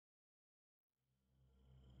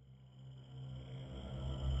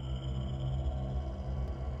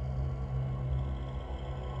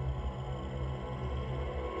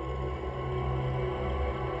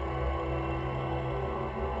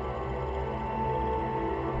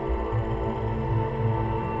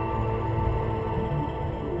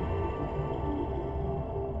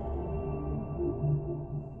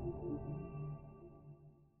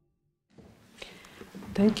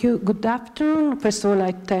Thank you. Good afternoon. First of all,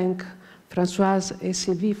 I thank Françoise and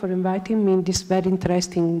Sylvie for inviting me in this very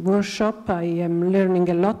interesting workshop. I am learning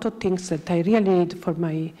a lot of things that I really need for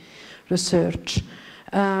my research.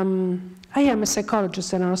 I am a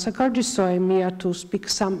psychologist and a neuropsychologist, so I'm here to speak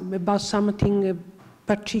about something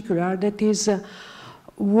particular, that is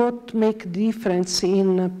what makes the difference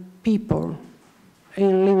in people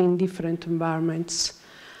in living in different environments.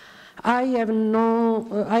 I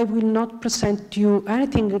will not present you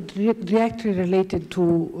anything directly related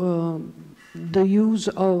to the use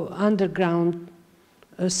of underground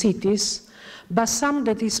cities, but some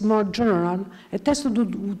that is more general. It has to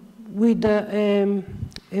do with a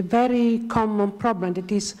very common problem,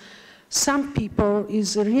 that is some people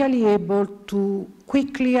is really able to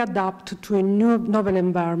quickly adapt to a new novel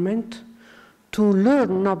environment, to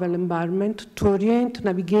learn novel environment, to orient,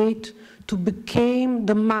 navigate, to become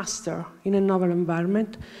the master in a novel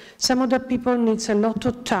environment. Some other people needs a lot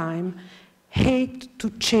of time, hate to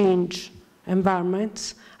change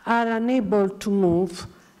environments, are unable to move,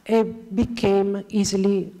 and became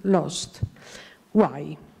easily lost.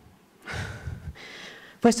 Why?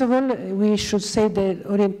 First of all, we should say that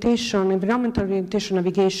orientation, environmental orientation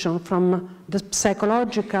navigation from the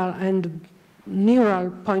psychological and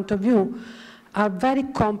neural point of view are very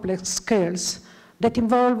complex skills that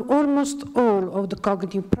involve almost all of the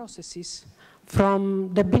cognitive processes,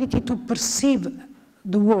 from the ability to perceive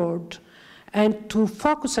the world and to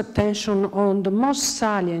focus attention on the most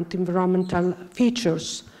salient environmental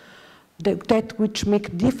features that which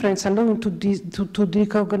make difference, allowing to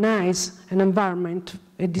recognize an environment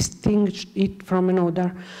and distinguish it from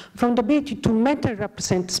another, from the ability to mentally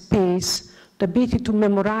represent space, the ability to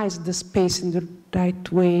memorize the space in the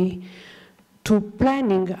right way, to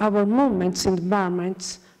planning our movements in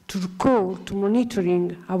environments, to recall, to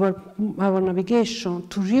monitoring our navigation,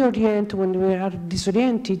 to reorient when we are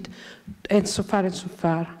disoriented, and so far and so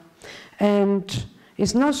far. And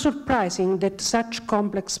it's not surprising that such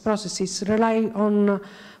complex processes rely on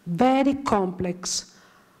very complex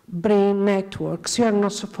brain networks. You are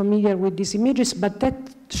not so familiar with these images, but that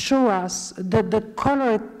show us that the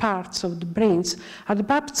colored parts of the brains are the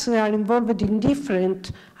parts that are involved in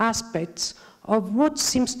different aspects of what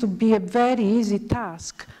seems to be a very easy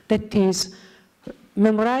task, that is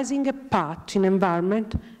memorizing a path in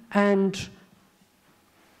environment. And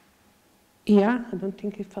here, I don't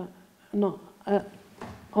think if I, no,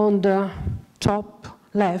 on the top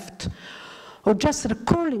left, or just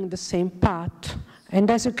recalling the same path.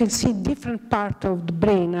 And as you can see, different parts of the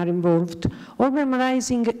brain are involved, or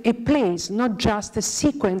memorizing a place, not just a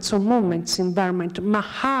sequence of movements in environment, but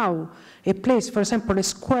how a place, for example, a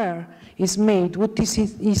square, is made, what is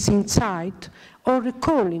inside, or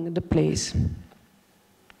recalling the place.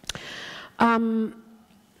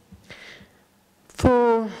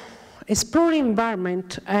 For exploring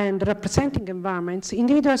environment and representing environments,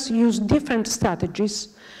 individuals use different strategies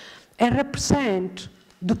and represent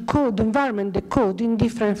the code, the environment, the code in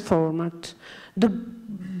different formats. The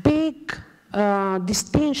big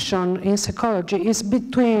distinction in psychology is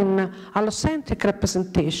between allocentric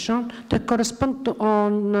representation that correspond to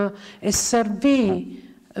on a survey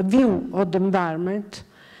view of the environment,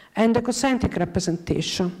 and ecocentric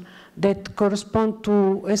representation that correspond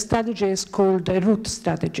to a strategy is called a route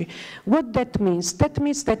strategy. What that means? That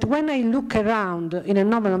means that when I look around in a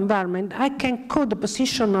novel environment, I can code the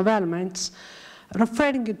position of elements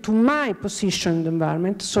referring to my position in the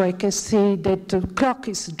environment, so I can see that the clock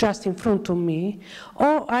is just in front of me,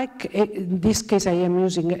 or in this case I am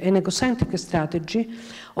using an egocentric strategy,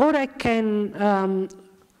 or I can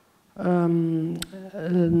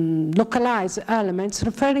localize elements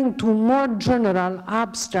referring to more general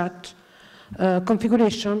abstract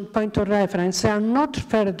configuration, point of reference. They are not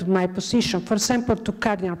referred to my position, for example, to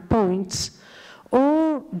cardinal points,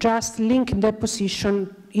 or just linking their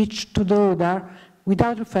position each to the other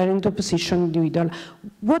without referring to position individual.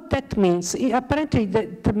 What that means, apparently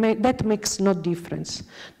that makes no difference.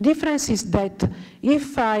 Difference is that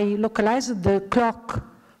if I localize the clock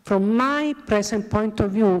from my present point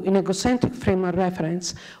of view in egocentric frame of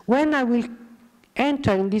reference, when I will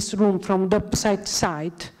enter in this room from the opposite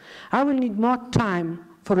side, I will need more time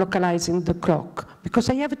for localizing the clock, because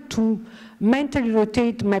I have to mentally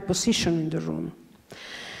rotate my position in the room.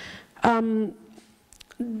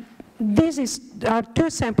 These are two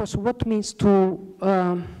examples of what it means to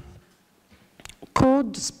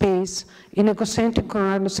code space in egocentric or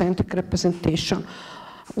allocentric representation.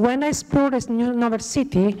 When I explore a new novel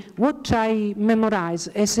city, what I memorize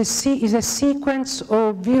is a sequence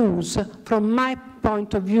of views from my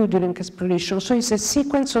point of view during exploration. So it's a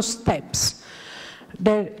sequence of steps.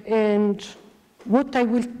 And what I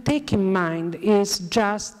will take in mind is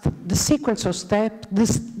just the sequence of steps,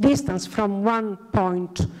 this distance from one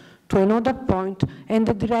point to another point, and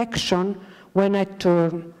the direction when I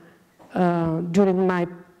turn during my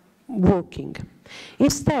walking.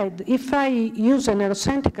 Instead, if I use an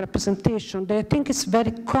heliocentric representation that I think is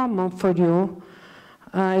very common for you,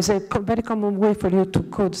 is a very common way for you to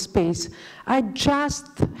code space, I just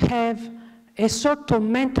have a sort of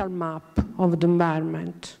mental map of the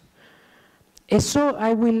environment. And so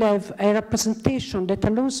I will have a representation that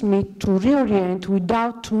allows me to reorient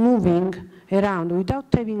without moving around,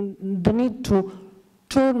 without having the need to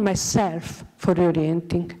turn myself for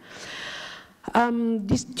reorienting.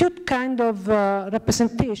 This two kind of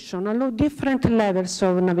representation allow different levels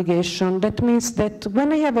of navigation. That means that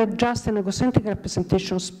when I have just an egocentric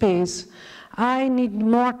representation space, I need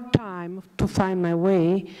more time to find my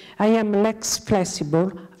way. I am less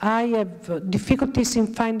flexible. I have difficulties in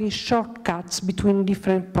finding shortcuts between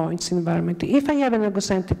different points in the environment. If I have an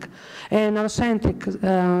allocentric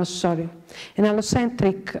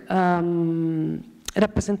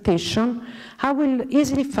representation, I will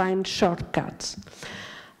easily find shortcuts.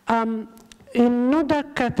 Another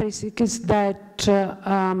characteristic is that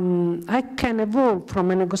I can evolve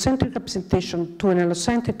from an egocentric representation to an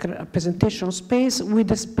allocentric representation space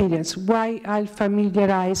with experience, while I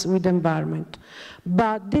familiarize with the environment.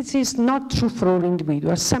 But this is not true for all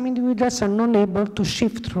individuals. Some individuals are not able to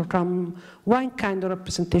shift from one kind of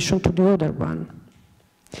representation to the other one.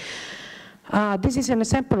 This is an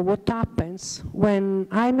example of what happens when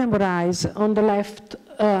I memorize on the left,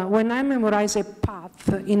 when I memorize a path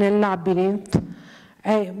in a labyrinth,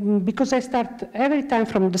 because I start every time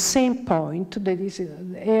from the same point, that is,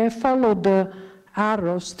 I follow the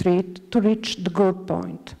arrow straight to reach the goal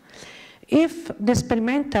point. If the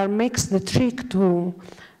experimenter makes the trick to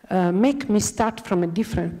make me start from a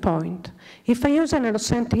different point, if I use an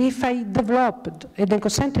heliocentric, if I developed an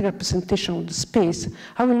egocentric representation of the space,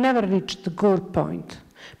 I will never reach the goal point,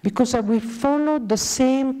 because I will follow the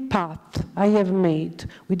same path I have made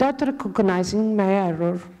without recognizing my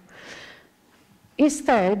error.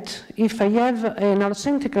 Instead, if I have an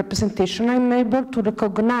allocentric representation, I'm able to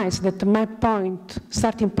recognize that my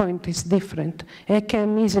starting point is different. I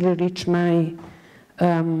can easily reach my,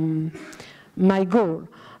 my goal.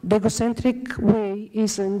 The egocentric way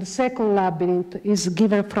is in the second labyrinth, is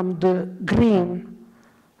given from the green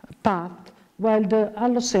path, while the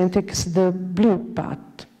allocentric is the blue path.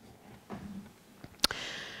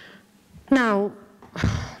 Now,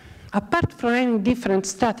 apart from any different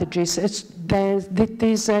strategies, that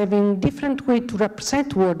is having different way to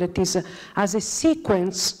represent world, that is as a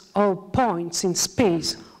sequence of points in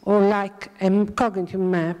space, or like a cognitive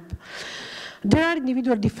map, there are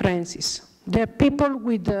individual differences. There are people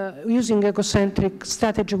with using egocentric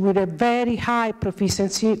strategy with a very high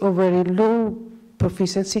proficiency or very low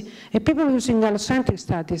proficiency, and people using allocentric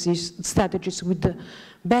strategies with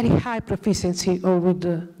very high proficiency or with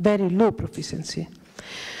very low proficiency.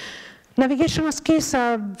 Navigational skills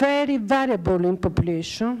are very variable in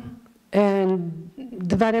population, and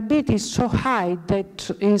the variability is so high that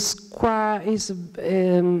is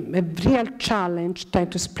a real challenge trying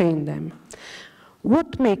to explain them.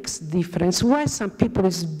 What makes the difference? Why some people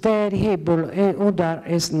is very able and other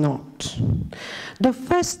is not? The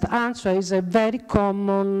first answer is a very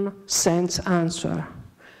common sense answer.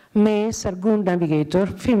 Males are good navigators,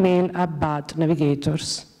 females are bad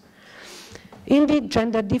navigators. Indeed,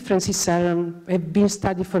 gender differences have been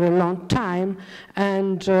studied for a long time,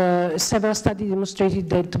 and several studies demonstrated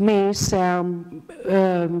that males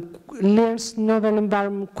learn novel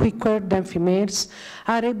environment quicker than females,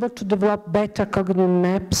 are able to develop better cognitive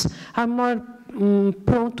maps, are more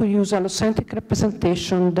prone to use allocentric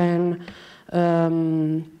representation than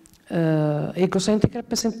egocentric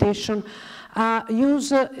representation,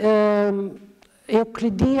 use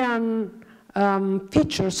Euclidean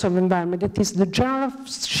features of environment, that is the general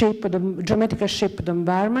shape of the geometrical shape of the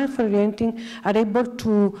environment for orienting, are able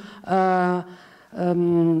to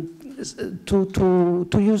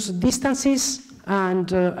use distances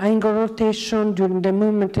and angle rotation during the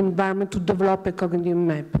movement environment to develop a cognitive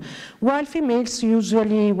map. While females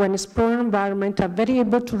usually, when exploring environment, are very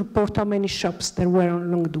able to report how many shops there were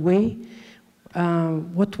along the way,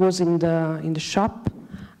 what was in the shop,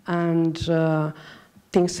 and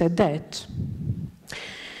things like that.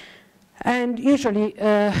 And usually,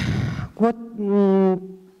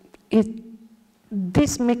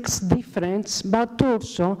 this makes difference, but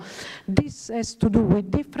also this has to do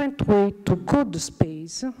with different way to code the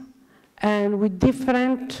space and with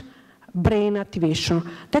different brain activation.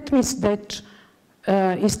 That means that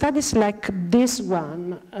in studies like this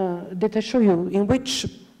one that I show you, in which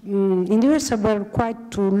individuals were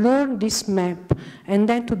required to learn this map and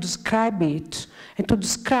then to describe it, and to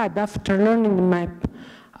describe, after learning the map,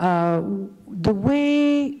 the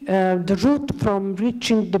way, the route from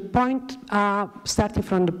reaching the point A, starting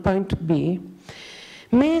from the point B,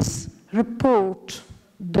 males report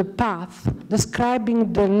the path,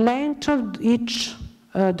 describing the length of each,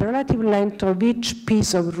 the relative length of each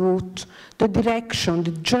piece of route, the direction,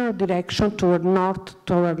 the general direction toward north,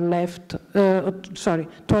 toward left,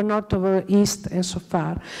 toward north, toward east, and so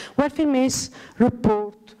far. Where females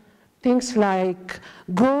report things like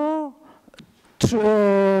go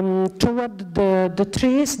toward the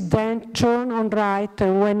trees, then turn on right,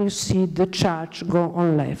 and when you see the church, go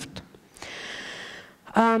on left.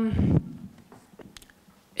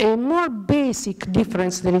 A more basic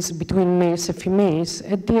difference there is between males and females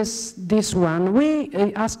is this one. We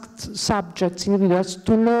asked subjects, individuals,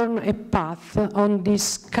 to learn a path on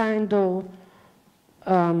this kind of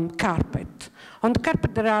carpet. On the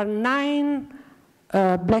carpet there are 9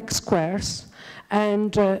 black squares,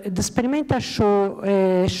 and the experimenter show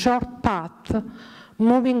a short path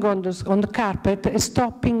moving on the carpet,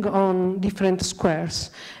 stopping on different squares.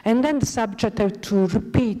 And then the subject have to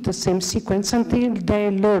repeat the same sequence until they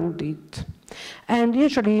learned it. And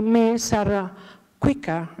usually males are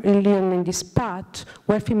quicker in learning this path,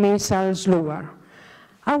 where females are slower.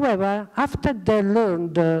 However, after they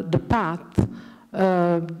learned the path,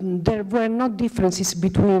 there were no differences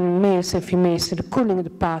between males and females recalling the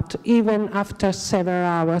path, even after several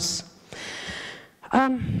hours.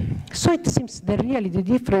 So it seems that really the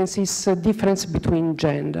difference is a difference between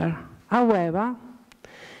gender. However,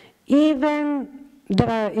 even there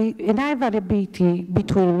are an high variability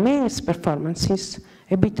between males' performances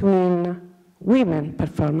and between women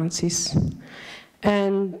performances.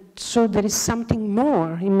 And so there is something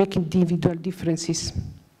more in making individual differences.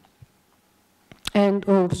 And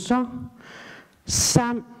also,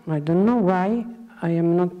 some, I don't know why, I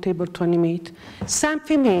am not able to animate, some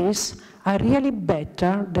females are really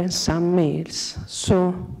better than some males.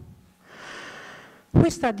 So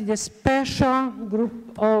we studied a special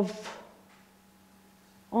group of,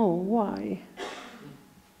 oh, why?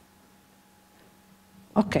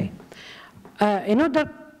 Okay. Another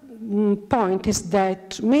point is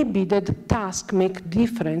that maybe the tasks make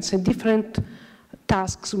difference, and different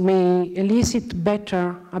tasks may elicit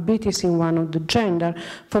better abilities in one of the gender.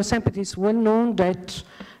 For example, it is well known that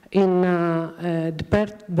in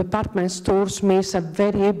department stores, males are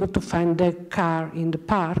very able to find their car in the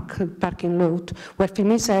parking lot, where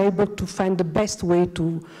females are able to find the best way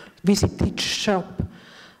to visit each shop,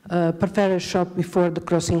 preferred shop before the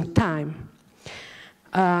closing time.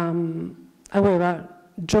 However,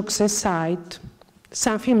 jokes aside,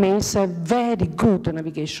 some females have very good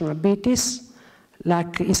navigational abilities,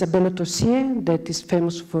 like Isabelle Tossier, that is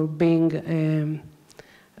famous for being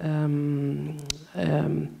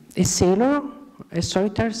a sailor, a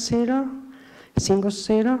solitary sailor, a single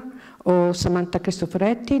sailor, or Samantha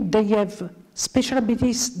Cristoforetti. They have special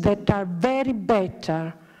abilities that are very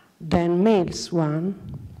better than males one.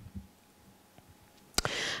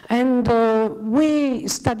 And we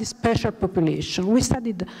studied special population. We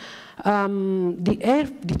studied the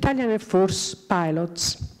Italian Air Force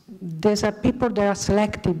pilots. These are people that are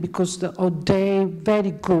selected because of their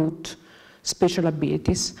very good special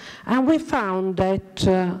abilities. And we found that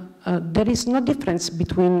there is no difference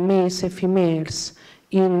between males and females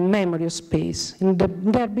in memory of space, in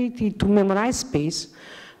their ability to memorize space,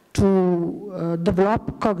 to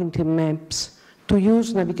develop cognitive maps, to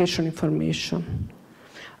use navigation information.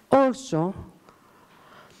 Also,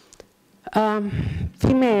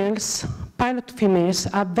 pilot females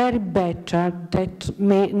are very better than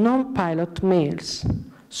non-pilot males.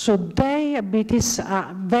 So their abilities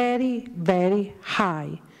are very, very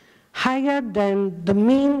high, higher than the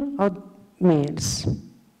mean of males.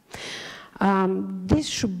 This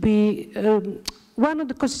should be, one of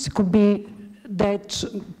the causes could be that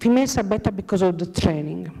females are better because of the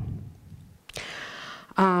training.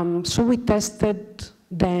 So we tested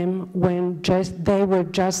them when they were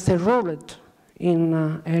just enrolled in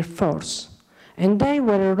Air Force. And they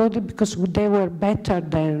were enrolled because they were better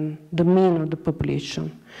than the mean of the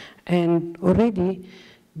population. And already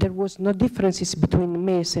there was no differences between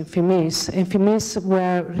males, and females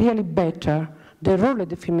were really better. The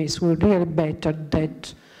enrolled females were really better than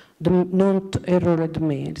the non-enrolled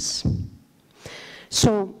males.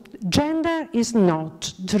 So gender is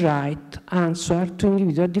not the right answer to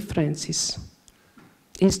individual differences.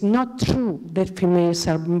 It's not true that females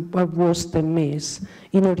are worse than males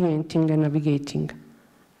in orienting and navigating.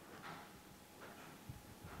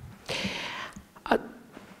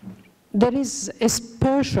 there is a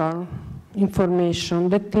special information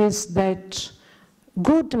that is that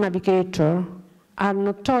good navigators are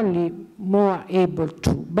not only more able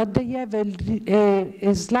to, but they have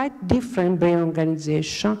a slight different brain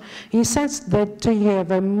organization in the sense that you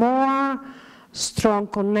have a more strong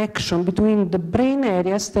connection between the brain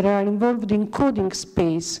areas that are involved in coding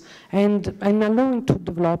space and allowing to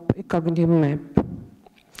develop a cognitive map.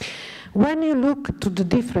 When you look to the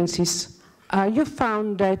differences, you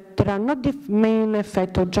found that there are not the main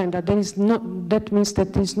effect of gender. There is not, that means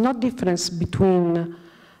that there is no difference between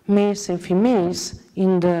males and females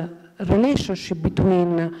in the relationship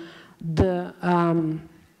between the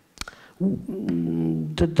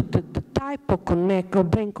type of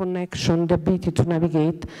brain connection, the ability to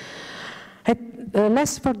navigate.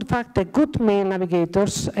 Less for the fact that good male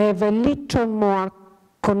navigators have a little more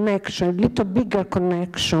connection, a little bigger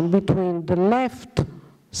connection between the left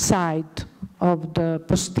side of the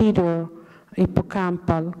posterior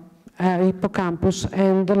hippocampus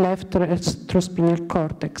and the left retrospinal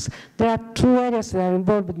cortex. There are two areas that are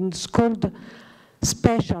involved in this called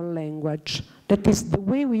spatial language. That is the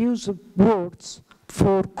way we use words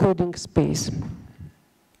for coding space.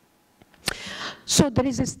 So there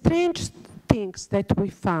is a strange things that we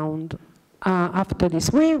found after this.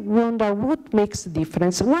 We wonder what makes the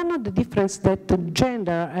difference. One of the differences that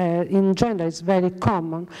gender, in gender is very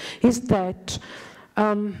common is that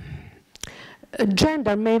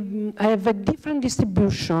gender may have a different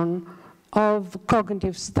distribution of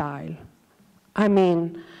cognitive style. I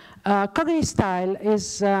mean, cognitive style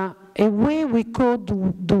is a way we code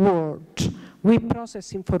the world, we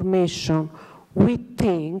process information, we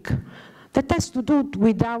think, that has to do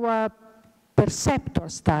with our perceptor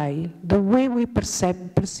style, the way we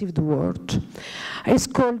perceive the world. It's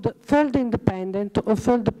called field-independent or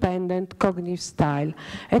field-dependent cognitive style.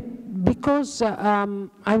 Because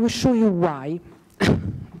I will show you why.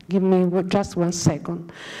 Give me just 1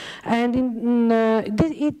 second. And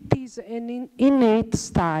it is an innate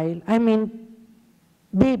style. I mean,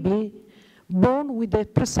 baby born with a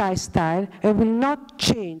precise style and will not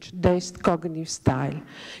change this cognitive style.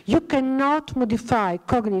 You cannot modify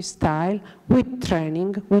cognitive style with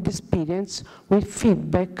training, with experience, with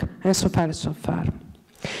feedback, and so far and so far.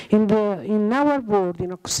 In our world,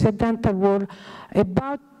 in Occidental world,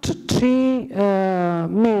 about 3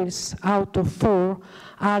 males out of 4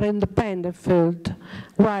 are independent field,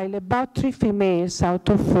 while about 3 females out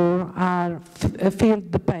of 4 are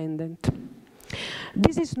field dependent.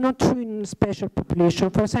 This is not true in special population.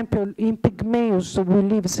 For example, in Pygmaeus, we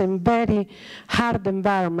live in a very hard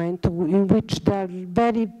environment in which there are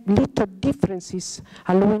very little differences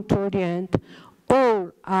allowing to orient.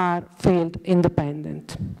 All are field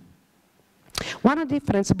independent. One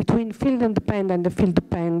difference between field independent and field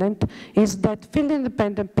dependent is that field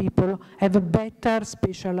independent people have better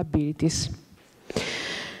spatial abilities.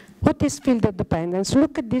 What is field dependence?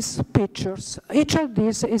 Look at these pictures. Each of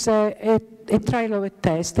these is a trial of a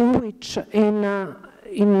test in which, in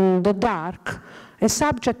the dark, a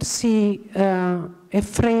subject sees a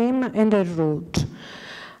frame and a road,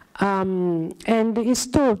 and is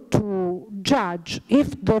told to judge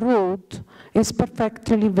if the road is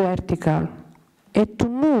perfectly vertical, and to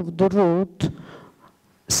move the road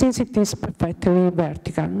since it is perfectly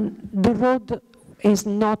vertical. The road is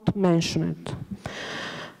not mentioned.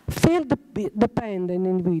 Field-dependent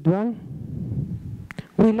individual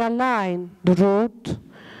will align the road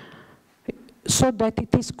so that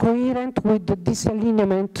it is coherent with the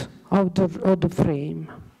disalignment of the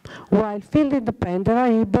frame, while field-independent are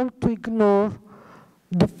able to ignore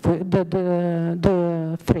the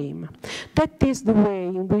frame. That is the way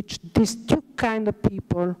in which these two kinds of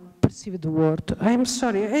people perceive the world. I'm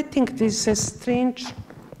sorry, I think this is a strange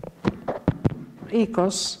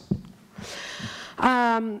echoes.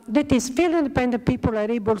 That is, field-independent people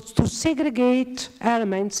are able to segregate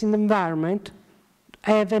elements in the environment,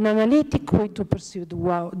 have an analytic way to perceive the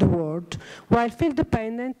world, while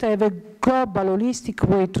field-dependent have a global, holistic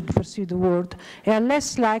way to perceive the world, and are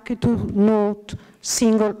less likely to note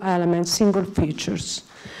single elements, single features.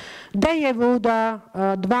 They have other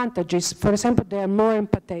advantages. For example, they are more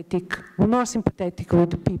empathetic, more sympathetic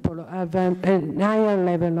with the people, have a higher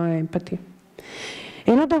level of empathy.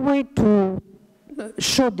 Another way to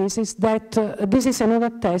show this is that this is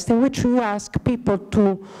another test in which we ask people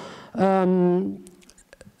to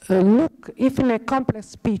look if in a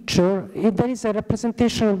complex picture if there is a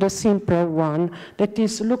representation of the simpler one, that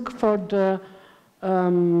is, look for the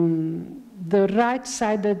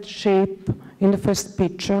right-sided shape in the first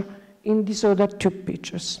picture in these other 2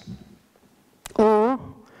 pictures. Or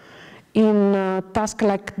in a task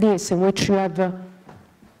like this in which you have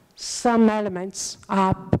some elements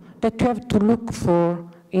up that you have to look for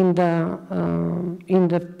in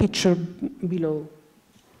the picture below.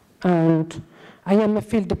 And I am a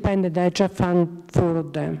field dependent, I just found 4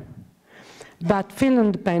 of them. But field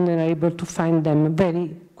independent are able to find them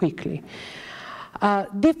very quickly.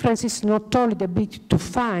 Difference is not only the ability to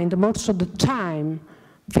find, but also the time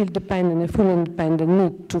field dependent and field independent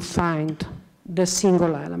need to find the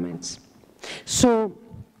single elements. So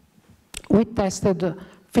we tested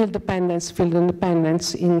field dependence, field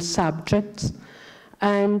independence in subjects,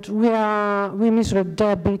 and we measured the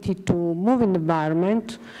ability to move in the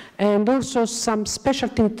environment, and also some special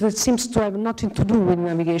thing that seems to have nothing to do with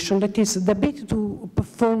navigation, that is the ability to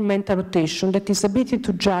perform mental rotation, that is the ability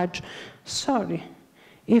to judge,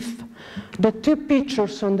 if the 2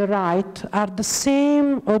 pictures on the right are the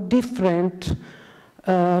same or different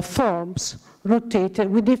forms rotated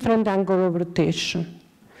with different angle of rotation.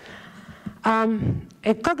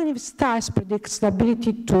 A cognitive style predicts the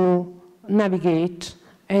ability to navigate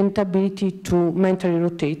and the ability to mentally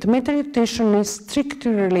rotate. Mental rotation is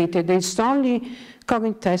strictly related. It's the only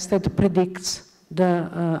cognitive test that predicts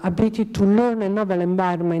the ability to learn a novel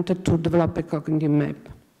environment to develop a cognitive map.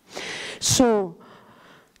 So,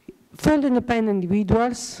 field independent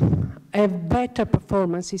individuals have better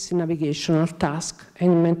performances in navigational tasks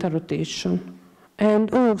and in mental rotation.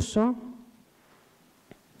 And also,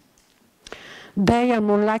 they are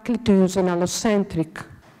more likely to use an allocentric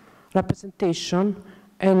representation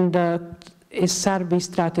and a survey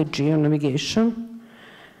strategy on navigation.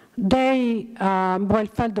 They, while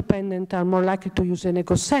field dependent, are more likely to use an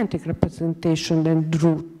egocentric representation than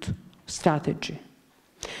route strategy.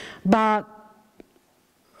 But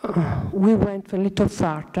we went a little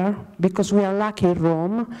further because we are lucky in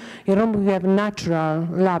Rome. In Rome we have natural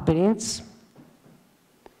labyrinths.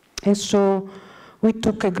 And so we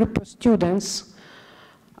took a group of students,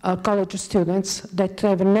 college students, that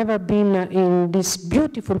have never been in this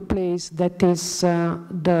beautiful place that is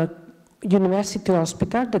the university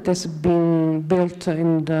hospital that has been built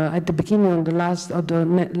at the beginning of the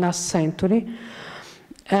last century.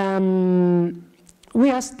 We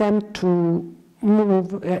asked them to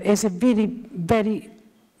move as a very, very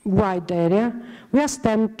wide area. We asked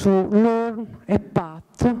them to learn a path,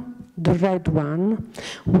 the red one.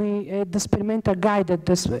 The experimenter guided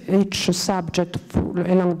each subject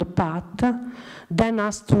along the path, then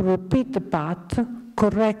asked to repeat the path,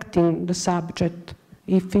 correcting the subject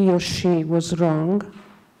if he or she was wrong,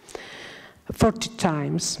 40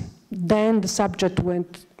 times. Then the subject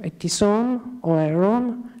went at his own or her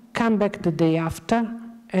own, come back the day after,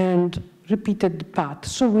 and repeated the path.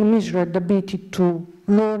 So we measured the ability to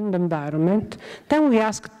learn the environment. Then we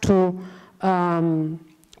asked to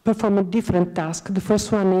perform a different task. The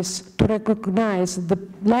first one is to recognize the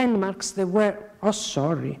landmarks that were,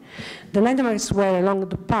 the landmarks were along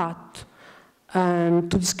the path, and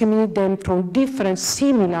to discriminate them from different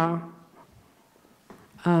similar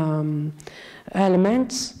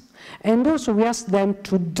elements. And also we asked them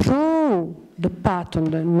to draw the path on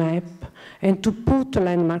the map and to put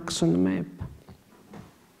landmarks on the map.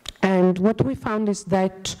 And what we found is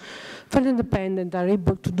that field independent are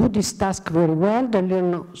able to do this task very well. They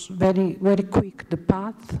learn very, very quick the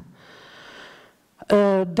path.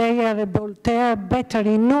 They are better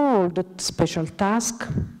in all the special tasks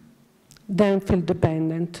than field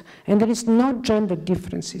dependent. And there is no gender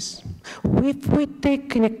differences. If we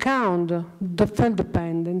take in account the field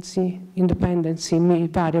independency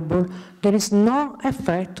variable, there is no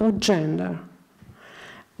effect of gender.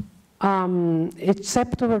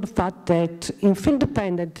 Except for the fact that in field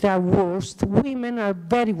dependent they are worse, women are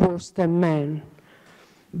very worse than men,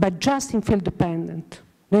 but just in field dependent.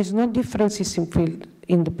 There is no differences in field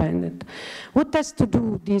independent. What has to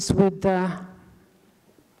do this with the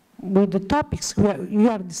topics you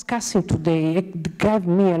are discussing today? It gave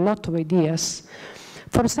me a lot of ideas.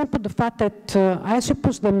 For example, the fact that I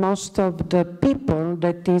suppose that most of the people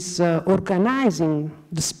that is organizing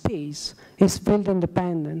the space is field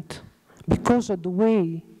independent because of the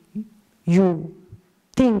way you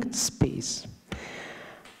think space.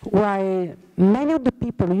 While many of the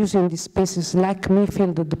people using these spaces, like me,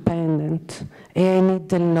 field dependent, and I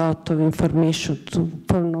need a lot of information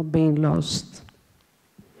for not being lost.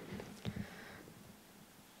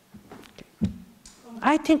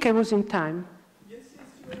 I think I was in time. Yes,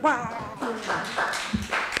 yes, you are. Wow.